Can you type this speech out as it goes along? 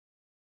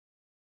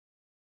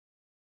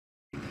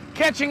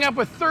Catching up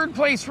with third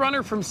place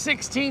runner from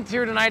 16th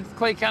here tonight at the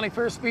Clay County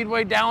Fair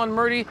Speedway, Dallon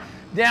Murty.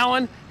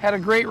 Dallon had a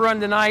great run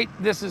tonight.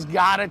 This has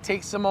got to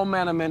take some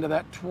momentum into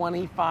that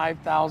 $25,000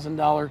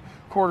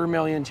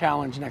 $250,000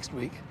 challenge next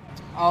week.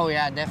 Oh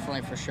yeah,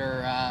 definitely, for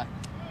sure. I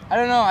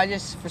don't know,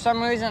 for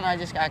some reason, I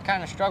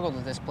kind of struggled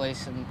with this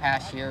place in the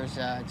past years.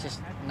 It's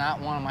just not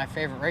one of my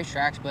favorite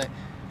racetracks, but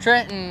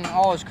Trent and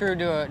all his crew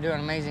do an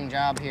amazing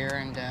job here,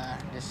 and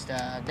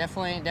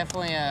definitely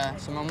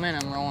some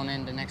momentum rolling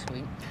into next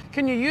week.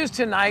 Can you use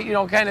tonight, you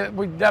know, kind of,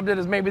 we dubbed it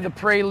as maybe the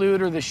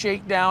prelude or the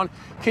shakedown.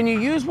 Can you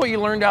use what you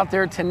learned out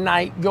there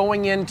tonight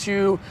going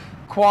into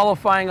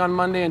qualifying on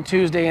Monday and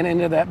Tuesday and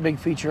into that big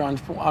feature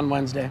on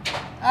Wednesday?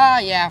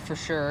 Yeah, for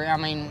sure. I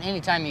mean,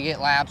 anytime you get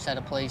laps at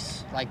a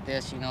place like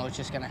this, you know, it's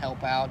just going to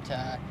help out.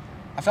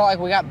 I felt like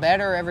we got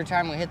better every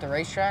time we hit the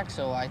racetrack,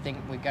 so I think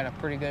we got a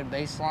pretty good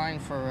baseline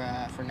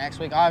for next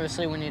week.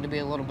 Obviously, we need to be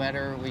a little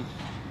better. We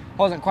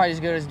wasn't quite as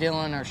good as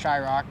Dillon or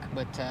Shyrock,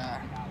 but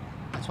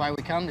that's why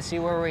we come to see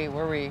where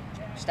we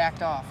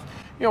stacked off.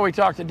 You know, we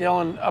talked to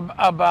Dillon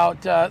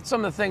about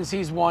some of the things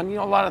he's won. You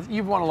know,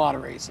 you've won a lot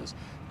of races.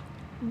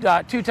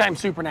 Two-time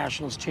Super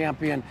Nationals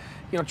champion,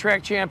 you know,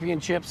 track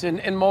championships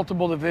in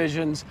multiple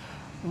divisions.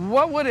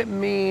 What would it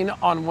mean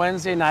on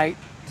Wednesday night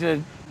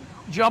to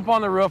jump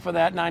on the roof of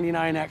that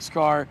 99X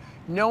car,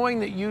 knowing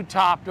that you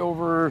topped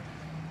over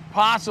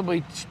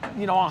possibly,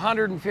 you know,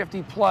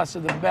 150 plus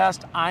of the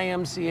best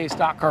IMCA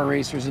stock car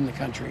racers in the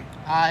country?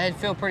 It'd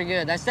feel pretty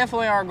good. That's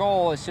definitely our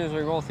goal as soon as we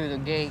roll through the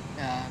gate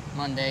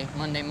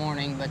Monday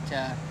morning. But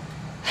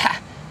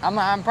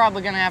I'm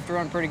probably gonna have to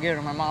run pretty good,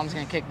 or my mom's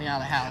gonna kick me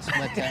out of the house.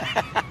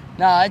 But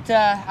no,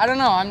 I don't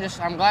know.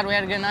 I'm glad we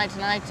had a good night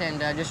tonight, and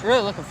just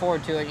really looking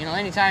forward to it. You know,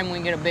 anytime we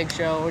can get a big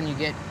show and you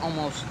get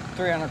almost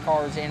 300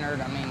 cars entered,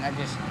 I mean,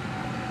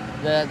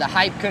 the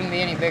hype couldn't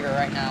be any bigger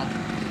right now.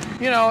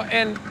 You know,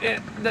 and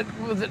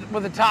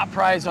with the top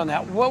prize on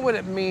that, what would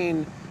it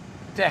mean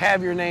to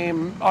have your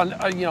name on?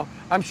 You know,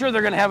 I'm sure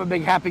they're going to have a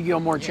big Happy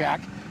Gilmore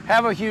check,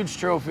 have a huge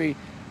trophy,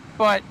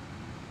 but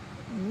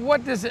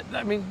what does it?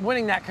 I mean,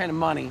 winning that kind of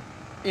money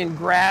in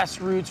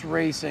grassroots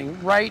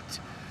racing, right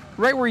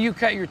where you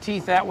cut your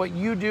teeth at, what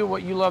you do,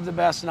 what you love the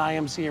best in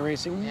IMCA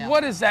racing. Yeah.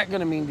 What is that going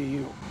to mean to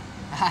you?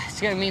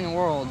 It's going to mean the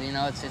world. You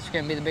know, it's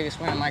going to be the biggest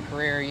win of my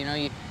career. You know,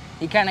 you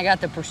kind of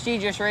got the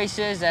prestigious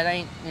races that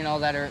ain't, you know,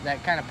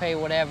 that kind of pay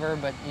whatever,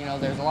 but you know,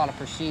 there's a lot of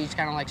prestige,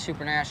 kind of like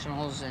Super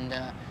Nationals, and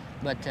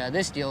but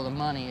this deal, the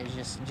money is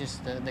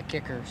just the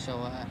kicker.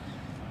 So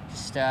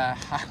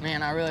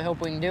man, I really hope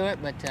we can do it,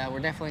 but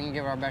we're definitely gonna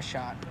give our best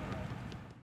shot.